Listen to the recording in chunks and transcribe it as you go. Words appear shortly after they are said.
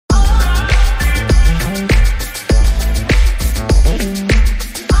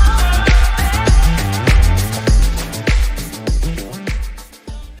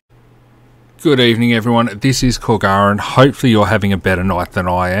Good evening, everyone. This is Corgaran. Hopefully you're having a better night than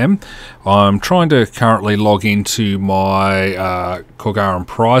I am. I'm trying to currently log into my Corgaran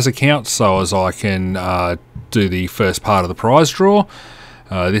prize account so as I can do the first part of the prize draw.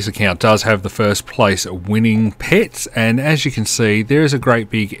 This account does have the first place winning pets, and as you can see there is a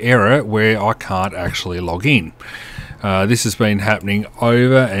great big error where I can't actually log in. This has been happening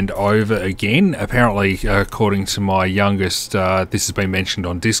over and over again. Apparently, according to my youngest, this has been mentioned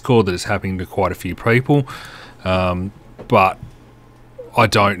on Discord that it's happening to quite a few people. But I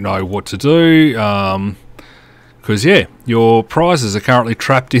don't know what to do. Because, yeah, your prizes are currently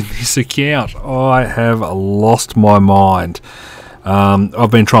trapped in this account. I have lost my mind.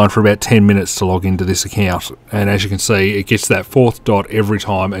 I've been trying for about 10 minutes to log into this account, and as you can see it gets that fourth dot every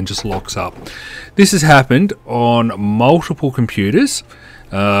time and just locks up. This has happened on multiple computers,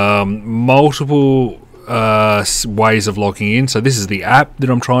 multiple ways of logging in. So this is the app that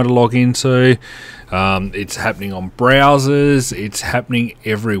I'm trying to log into. It's happening on browsers, it's happening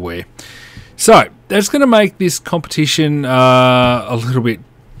everywhere. So that's going to make this competition a little bit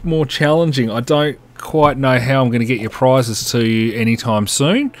more challenging. I don't quite know how I'm going to get your prizes to you anytime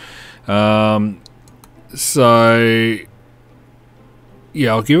soon. So yeah,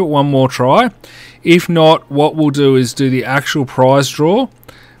 I'll give it one more try. If not, what we'll do is do the actual prize draw,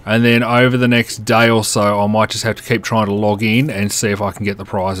 and then over the next day or so I might just have to keep trying to log in and see if I can get the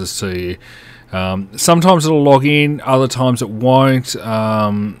prizes to you. Sometimes it'll log in, other times it won't.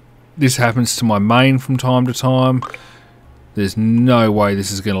 This happens to my main from time to time. There's no way this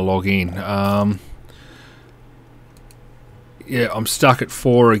is going to log in. Yeah, I'm stuck at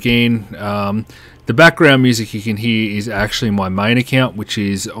 4 again. The background music you can hear is actually my main account, which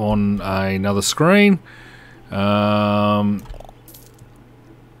is on another screen. Yeah,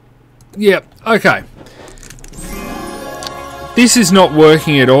 okay. This is not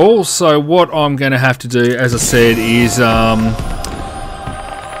working at all, so what I'm going to have to do, as I said, is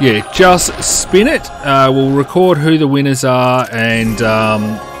yeah, just spin it. We'll record who the winners are, and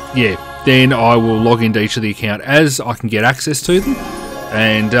yeah, then I will log into each of the account as I can get access to them,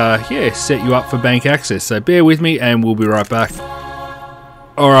 and yeah, set you up for bank access. So bear with me and we'll be right back.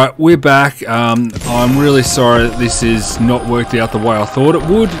 Alright, we're back. I'm really sorry that this has not worked out the way I thought it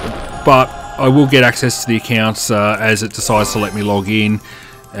would, but I will get access to the accounts as it decides to let me log in,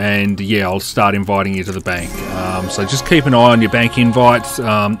 and yeah, I'll start inviting you to the bank. So just keep an eye on your bank invites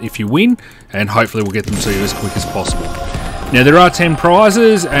if you win, and hopefully we'll get them to you as quick as possible. Now there are 10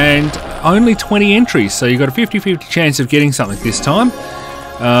 prizes and only 20 entries, so you've got a 50-50 chance of getting something this time.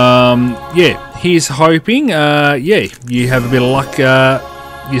 Yeah, here's hoping, yeah, you have a bit of luck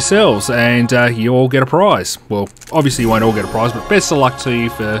yourselves and you all get a prize. Well, obviously you won't all get a prize, but best of luck to you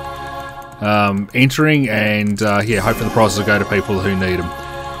for entering, and yeah, hopefully the prizes will go to people who need them.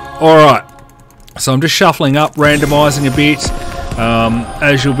 Alright, so I'm just shuffling up, randomising a bit.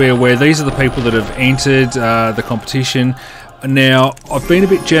 As you'll be aware, these are the people that have entered the competition. Now, I've been a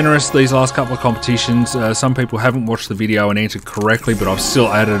bit generous these last couple of competitions. Some people haven't watched the video and entered correctly, but I've still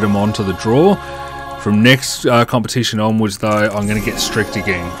added them onto the draw. From next competition onwards, though, I'm going to get strict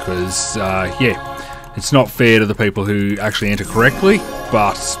again, because, yeah, it's not fair to the people who actually enter correctly,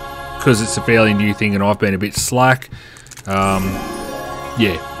 but because it's a fairly new thing and I've been a bit slack,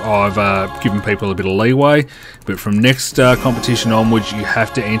 yeah, I've given people a bit of leeway. But from next competition onwards, you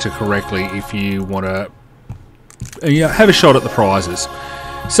have to enter correctly if you want to have a shot at the prizes.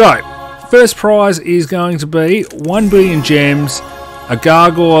 So, first prize is going to be 1 billion gems, a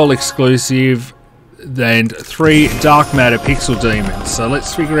gargoyle exclusive, and 3 dark matter pixel demons. So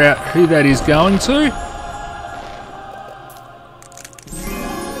let's figure out who that is going to.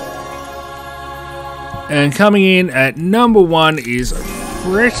 And coming in at number 1 is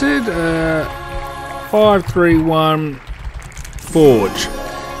Fretted 531 Forge.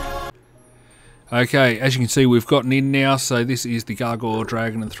 Okay, as you can see, we've gotten in now. So this is the Gargoyle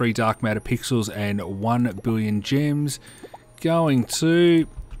Dragon and 3 Dark Matter Pixels and 1 billion gems. Going to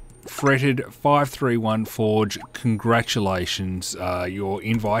Fretted 531 Forge. Congratulations, your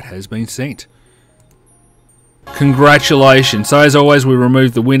invite has been sent. Congratulations. So as always, we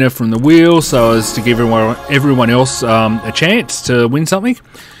remove the winner from the wheel so as to give everyone else a chance to win something.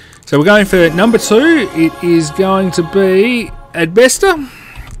 So we're going for number 2. It is going to be Adbester.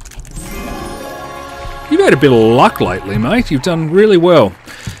 You've had a bit of luck lately, mate. You've done really well.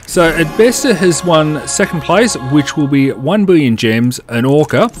 So Adbester has won 2nd place, which will be 1 billion gems, an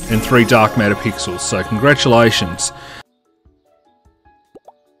orca, and 3 dark matter pixels. So congratulations.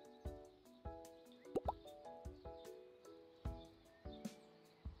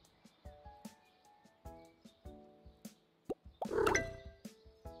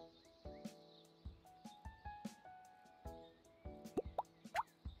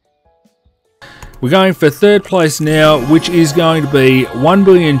 We're going for third place now, which is going to be 1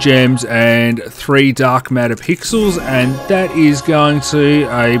 billion gems and 3 dark matter pixels, and that is going to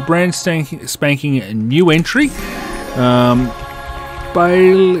a brand spanking new entry.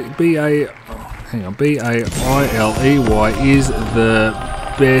 B-A-I-L-E-Y is the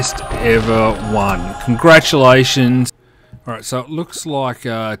best ever one. Congratulations. Alright, so it looks like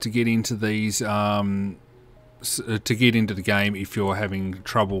to get into these, to get into the game, if you're having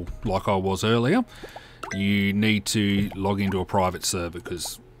trouble like I was earlier, you need to log into a private server,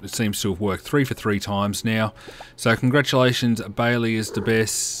 because it seems to have worked 3 for 3 times now. So congratulations, Bailey is the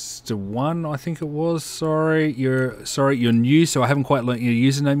best one, I think it was. Sorry, you're new, so I haven't quite learnt your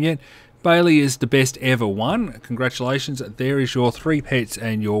username yet. Bailey is the best ever one. Congratulations. There is your 3 pets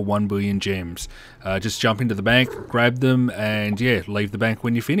and your 1 billion gems. Just jump into the bank, grab them, and yeah, leave the bank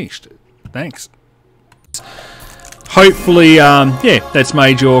when you're finished. Thanks. Hopefully, yeah, that's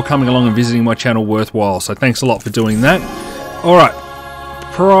made your coming along and visiting my channel worthwhile. So thanks a lot for doing that. Alright,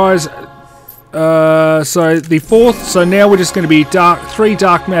 prize. So the fourth, so now we're just going to be 3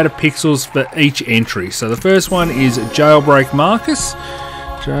 dark matter pixels for each entry. So the first one is Jailbreak Marcus.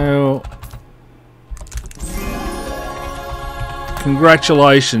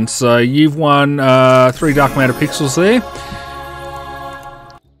 Congratulations, so you've won 3 dark matter pixels there.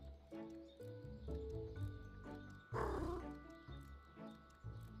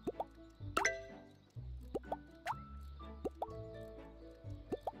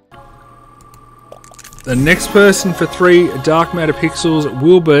 The next person for 3 dark matter pixels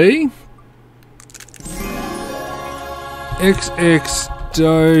will be XX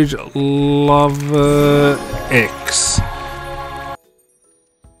Doge Lover X.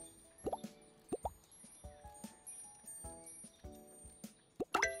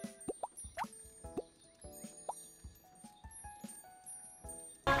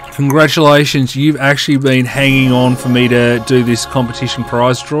 Congratulations, you've actually been hanging on for me to do this competition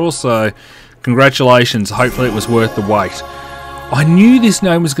prize draw, so congratulations, hopefully it was worth the wait. I knew this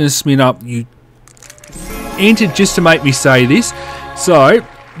name was going to spin up. You entered just to make me say this. So,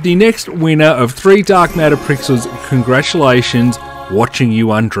 the next winner of 3 dark matter pixels, congratulations, watching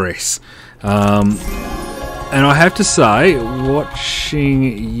you undress. And I have to say,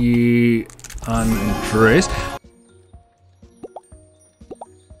 watching you undress.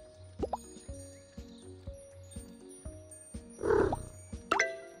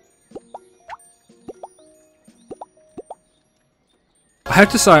 I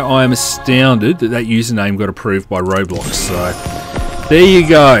have to say I am astounded that that username got approved by Roblox, so there you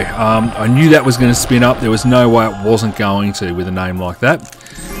go. I knew that was going to spin up. There was no way it wasn't going to with a name like that.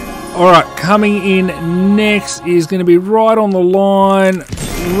 Alright, coming in next is going to be right on the line,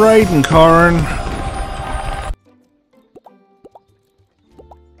 Raiden Corrin.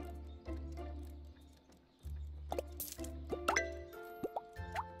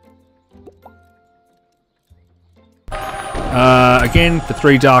 Again, for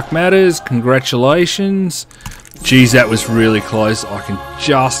 3 dark matters, congratulations. Geez, that was really close. I can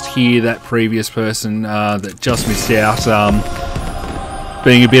just hear that previous person that just missed out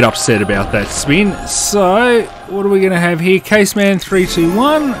being a bit upset about that spin. So, what are we going to have here? Caseman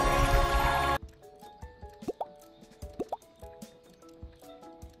 321.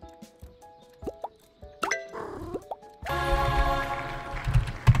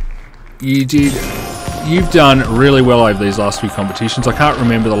 You've done really well over these last few competitions. I can't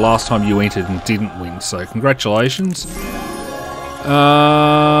remember the last time you entered and didn't win, so congratulations. So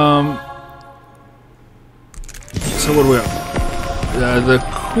what do we got? The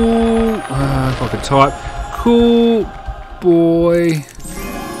cool, if I could type, Cool Boy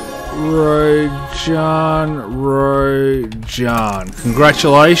Rojan.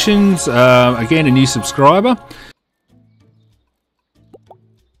 Congratulations, again a new subscriber.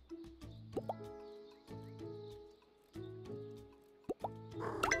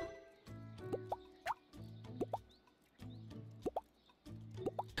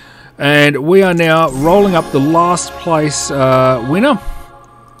 And we are now rolling up the last place winner.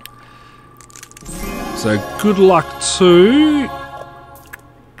 So good luck to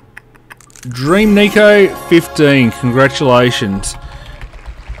Dream Nico 15. Congratulations.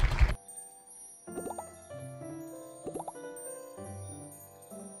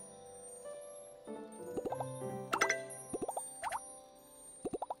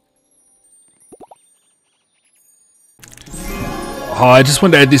 I just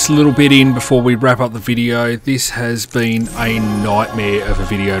wanted to add this little bit in before we wrap up the video. This has been a nightmare of a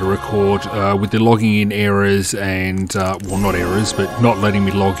video to record with the logging in errors and, well, not errors, but not letting me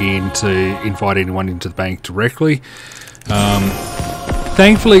log in to invite anyone into the bank directly. Thank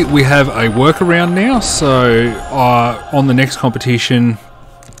Thankfully, we have a workaround now, so on the next competition,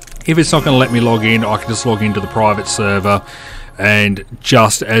 if it's not going to let me log in, I can just log into the private server, and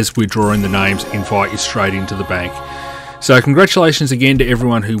just as we're drawing the names, invite you straight into the bank. So congratulations again to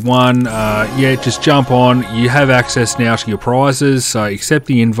everyone who won. Yeah, just jump on. You have access now to your prizes, so accept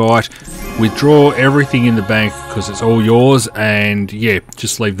the invite, withdraw everything in the bank because it's all yours, and yeah,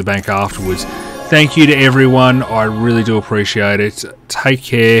 just leave the bank afterwards. Thank you to everyone. I really do appreciate it. Take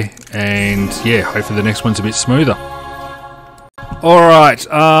care, and yeah, hopefully the next one's a bit smoother. Alright,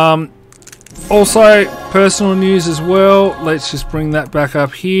 also personal news as well. Let's just bring that back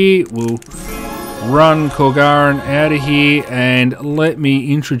up here. We'll run Korgaran out of here, and let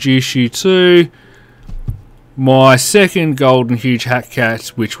me introduce you to my second golden huge hat cat,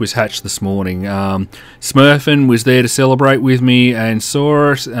 which was hatched this morning. Smurfin was there to celebrate with me and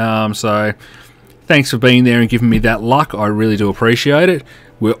saw it, so thanks for being there and giving me that luck. I really do appreciate it.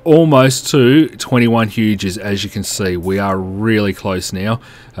 We're almost to 21 huges, as you can see. We are really close now.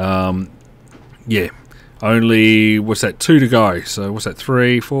 Yeah. Only, what's that, 2 to go. So what's that,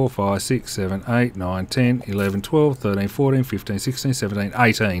 3, 4, 5, 6, 7, 8, 9, 10, 11, 12, 13, 14, 15, 16, 17,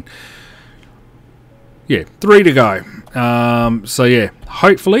 18. Yeah, 3 to go. So yeah,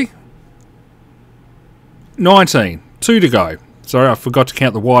 hopefully 19, 2 to go. Sorry, I forgot to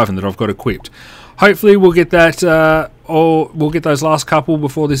count the wyvern that I've got equipped. Hopefully we'll get that, or we'll get those last couple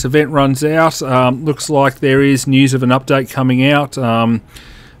before this event runs out. Looks like there is news of an update coming out.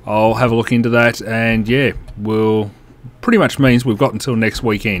 I'll have a look into that, and yeah, we'll pretty much means we've got until next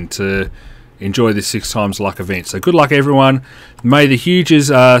weekend to enjoy this 6 times luck event. So good luck everyone. May the huges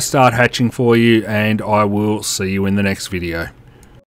start hatching for you, and I will see you in the next video.